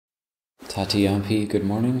Tatiyampi, good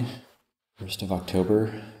morning. 1st of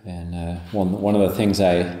October. And one of the things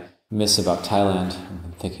I miss about Thailand,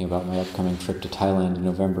 I'm thinking about my upcoming trip to Thailand in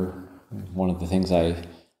November. One of the things I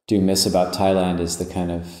do miss about Thailand is the kind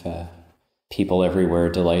of people everywhere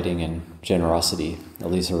delighting in generosity, at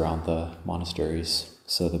least around the monasteries.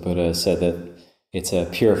 So the Buddha said that it's a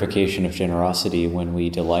purification of generosity when we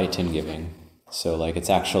delight in giving. So like it's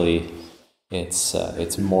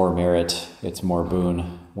more merit, it's more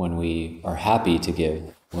boon when we are happy to give,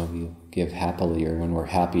 when we give happily, or when we're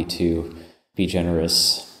happy to be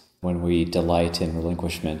generous, when we delight in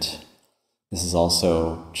relinquishment. This is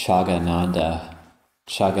also Chagananda.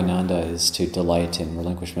 Chagananda is to delight in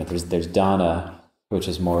relinquishment. There's dana, which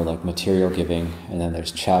is more like material giving, and then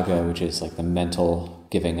there's chaga, which is like the mental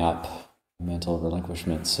giving up, mental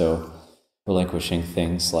relinquishment. So relinquishing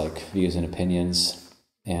things like views and opinions,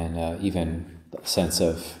 and even a sense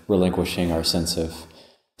of relinquishing our sense of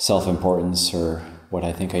self-importance or what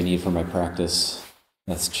I think I need for my practice.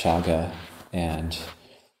 That's chaga. And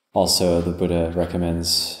also the Buddha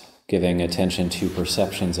recommends giving attention to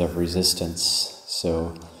perceptions of resistance.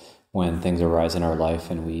 So when things arise in our life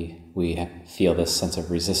and we feel this sense of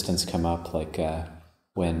resistance come up, like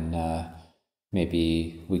when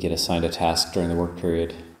maybe we get assigned a task during the work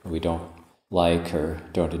period we don't like or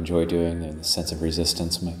don't enjoy doing, then the sense of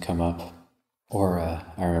resistance might come up. Or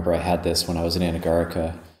I remember I had this when I was in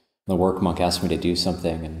Anagarika. The work monk asked me to do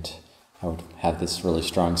something, and I would have this really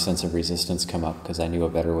strong sense of resistance come up because I knew a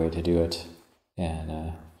better way to do it.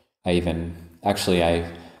 And it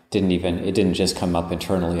didn't just come up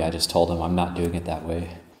internally. I just told him I'm not doing it that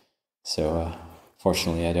way. So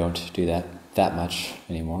fortunately I don't do that much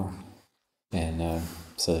anymore. And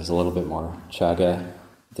so there's a little bit more chaga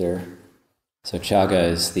there. So chaga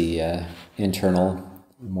is the internal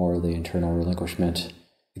relinquishment,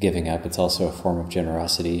 the giving up. It's also a form of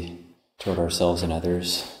generosity toward ourselves and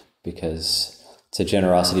others, because it's a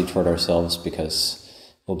generosity toward ourselves because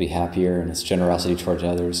we'll be happier, and it's generosity towards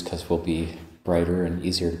others because we'll be brighter and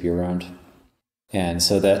easier to be around. And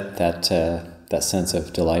so that sense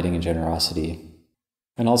of delighting in generosity.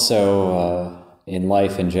 And also in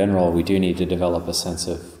life in general, we do need to develop a sense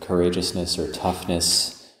of courageousness or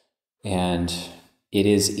toughness. And it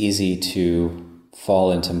is easy to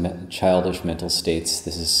fall into childish mental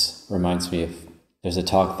states. Reminds me of, there's a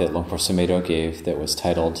talk that Luang Por Sumedho gave that was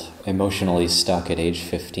titled "Emotionally Stuck at Age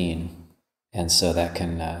 15." And so that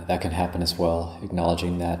can happen as well,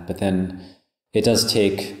 acknowledging that. But then it does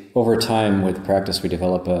take, over time with practice, we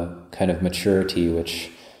develop a kind of maturity,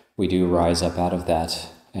 which we do rise up out of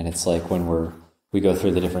that. And it's like when we go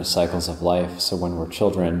through the different cycles of life. So when we're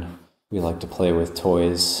children, we like to play with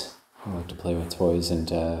toys.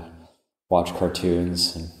 And watch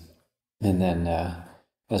cartoons. And then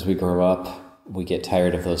as we grow up, we get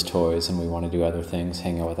tired of those toys and we want to do other things,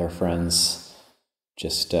 hang out with our friends,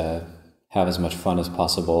 just have as much fun as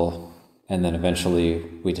possible. And then eventually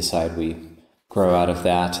we decide we grow out of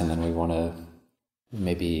that, and then we want to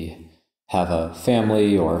maybe have a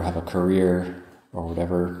family or have a career or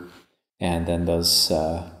whatever. And then those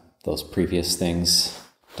previous things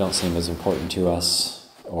don't seem as important to us,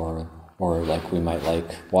 or like we might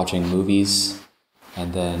like watching movies,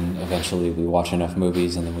 and then eventually we watch enough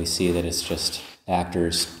movies and then we see that it's just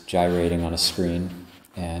actors gyrating on a screen,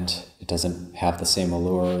 and it doesn't have the same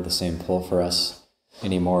allure or the same pull for us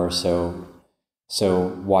anymore. So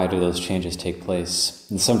why do those changes take place?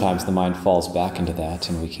 And sometimes the mind falls back into that,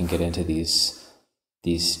 and we can get into these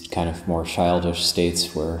kind of more childish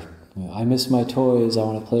states where, I miss my toys, I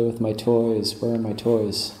want to play with my toys, where are my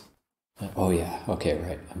toys? Oh yeah, okay,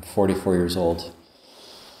 right, I'm 44 years old.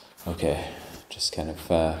 Okay, just kind of,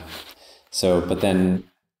 but then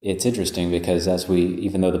it's interesting because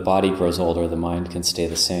even though the body grows older, the mind can stay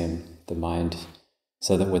the same.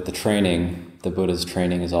 So that with the training, the Buddha's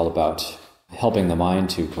training is all about helping the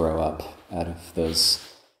mind to grow up out of those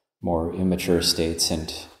more immature states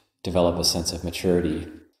and develop a sense of maturity.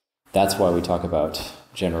 That's why we talk about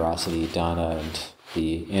generosity, dana, and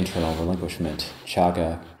the internal relinquishment,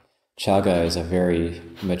 chaga. Chaga is a very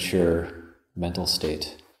mature mental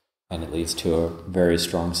state, and it leads to a very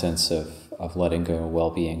strong sense of letting go,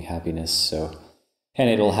 well-being, happiness. And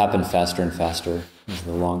it'll happen faster and faster.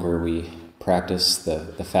 The longer we practice,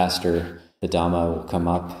 the faster the Dhamma will come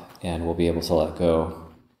up, and we'll be able to let go.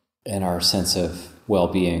 And our sense of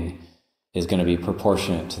well-being is going to be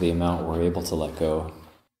proportionate to the amount we're able to let go.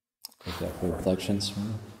 Is that for reflections?